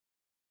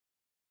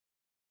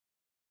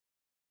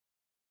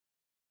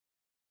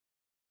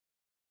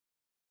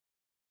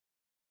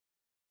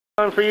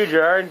For you,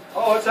 Jared.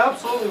 Oh, it's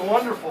absolutely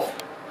wonderful.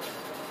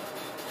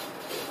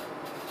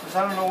 Because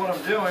I don't know what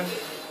I'm doing.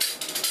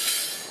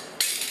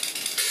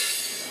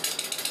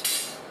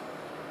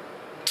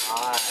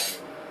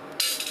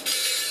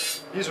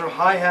 These are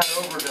hi-hat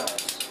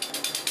overdubs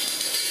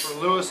for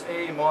Louis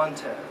A.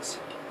 Montez.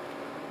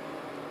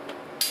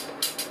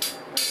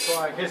 And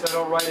so in case I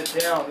don't write it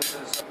down,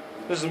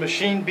 this is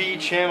Machine B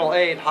Channel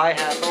 8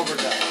 hi-hat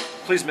overdub.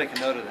 Please make a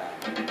note of that.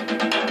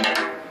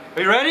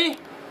 Are you ready?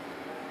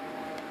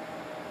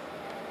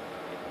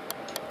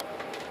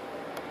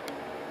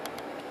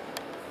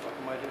 What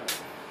am I doing?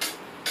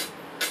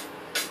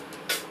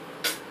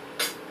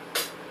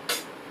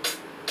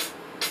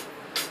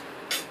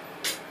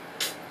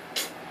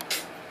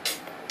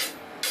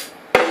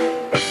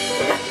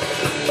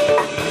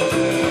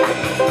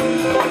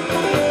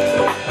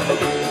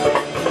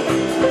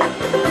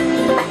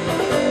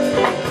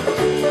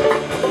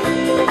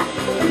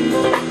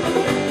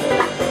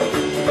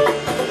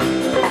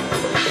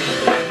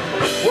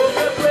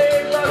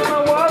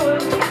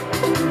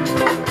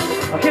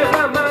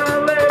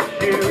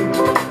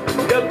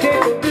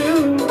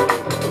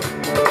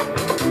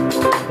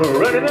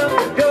 Running up the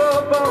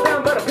door, fall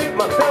down, but I pick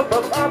myself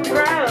up off the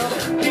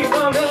ground. Keep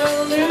on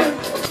running.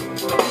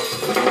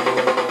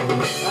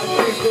 I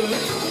think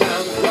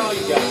time is all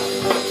you got.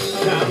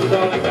 Time is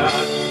all I got.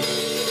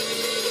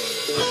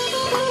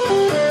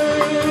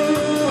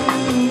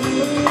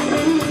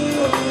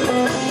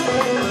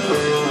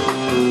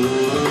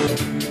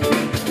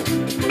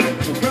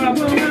 No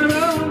problem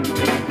at all.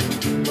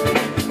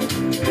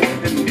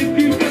 And if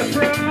you got a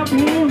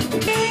problem,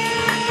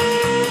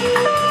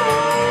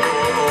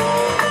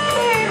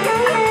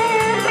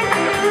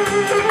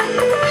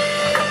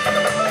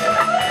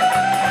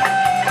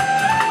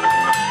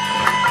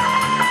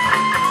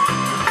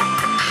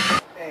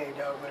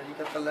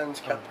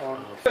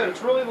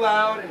 it's really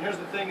loud, and here's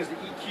the thing: is the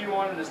EQ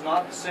on it is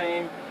not the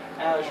same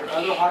as your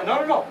other hi.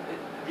 No.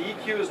 The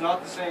EQ is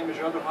not the same as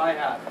your other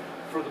hi-hat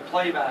for the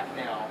playback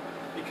now,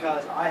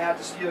 because I had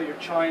to steal your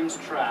chimes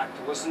track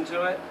to listen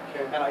to it,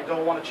 and I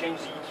don't want to change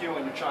the EQ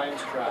on your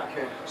chimes track.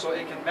 So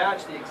it can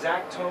match the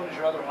exact tone as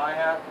your other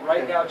hi-hat.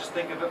 Right now, just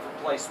think of it for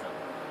placement.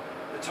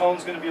 The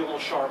tone's going to be a little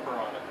sharper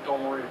on it.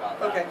 Don't worry about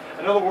that.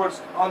 In other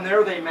words, on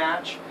there they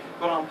match.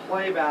 But on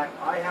playback,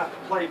 I have to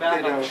play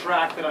back on the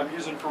track that I'm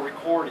using for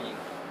recording.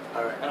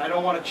 And I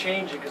don't want to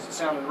change it because it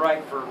sounded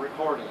right for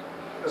recording.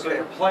 So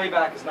your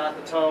playback is not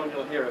the tone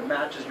you'll hear. It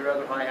matches your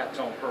other hi-hat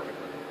tone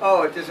perfectly.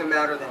 Oh, it doesn't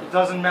matter then? It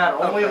doesn't matter.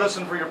 Only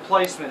listen for your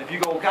placement. If you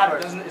go,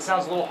 God, it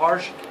sounds a little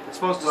harsh, it's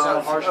supposed to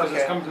sound harsh because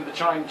it's coming through the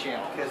chime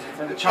channel.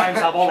 And the chimes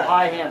have all the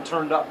high end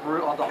turned up,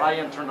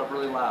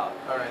 really loud.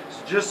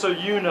 So just so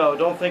you know,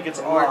 don't think it's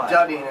or odd.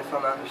 dubbing, if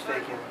I'm not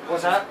mistaken.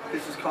 What's that?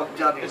 This is called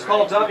dubbing. It's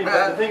called dubbing,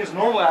 but the thing is,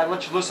 normally I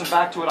let you listen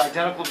back to it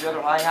identical to the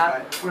other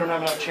hi-hat. We don't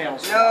have enough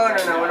channels. No, we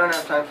don't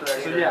have time for that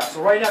either. So yeah,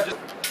 so right now just...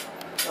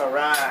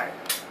 Alright.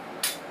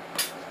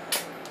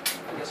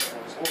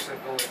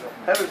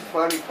 That was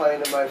funny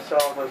playing to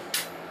myself.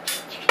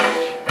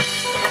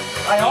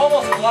 I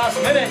almost at the last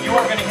minute you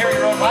weren't going to hear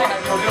your own hi-hat.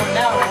 You were doing it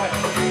now. I went,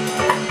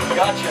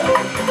 gotcha.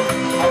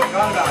 I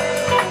forgot about it.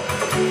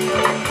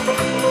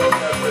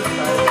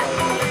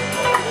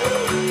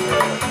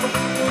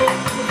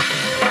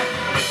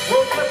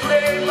 Woke up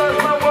late, lost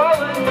my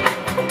wallet.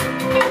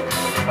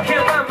 I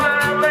can't find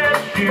my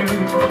last shoe.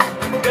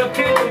 What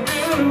can you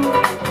do?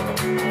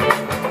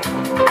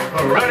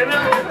 Running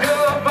up the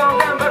door, fall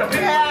down, but I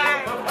pick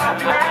up off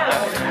the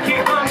ground.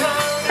 Keep on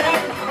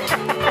running.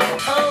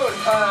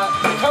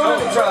 The tone of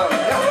the drum.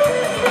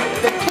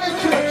 The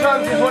pitch of the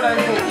drums is what I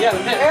mean. Yeah, the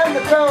pitch. And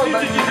the tone,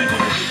 but it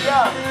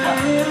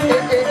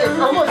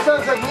almost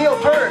sounds like Neil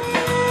Peart.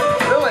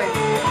 Really.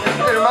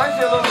 It reminds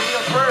me a little of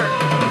Neil Peart.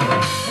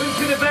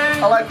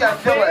 I like that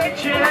feeling.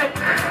 See?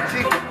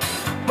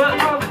 But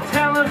all the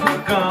talents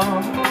were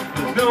gone.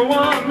 There's no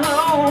one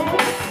home.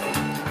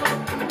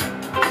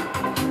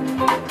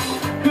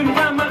 Couldn't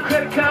find my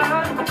credit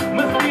card.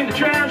 Must be in the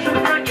trash in the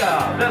front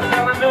yard. That's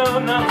all I know,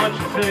 not much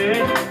to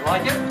say.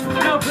 Like it?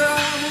 No problem.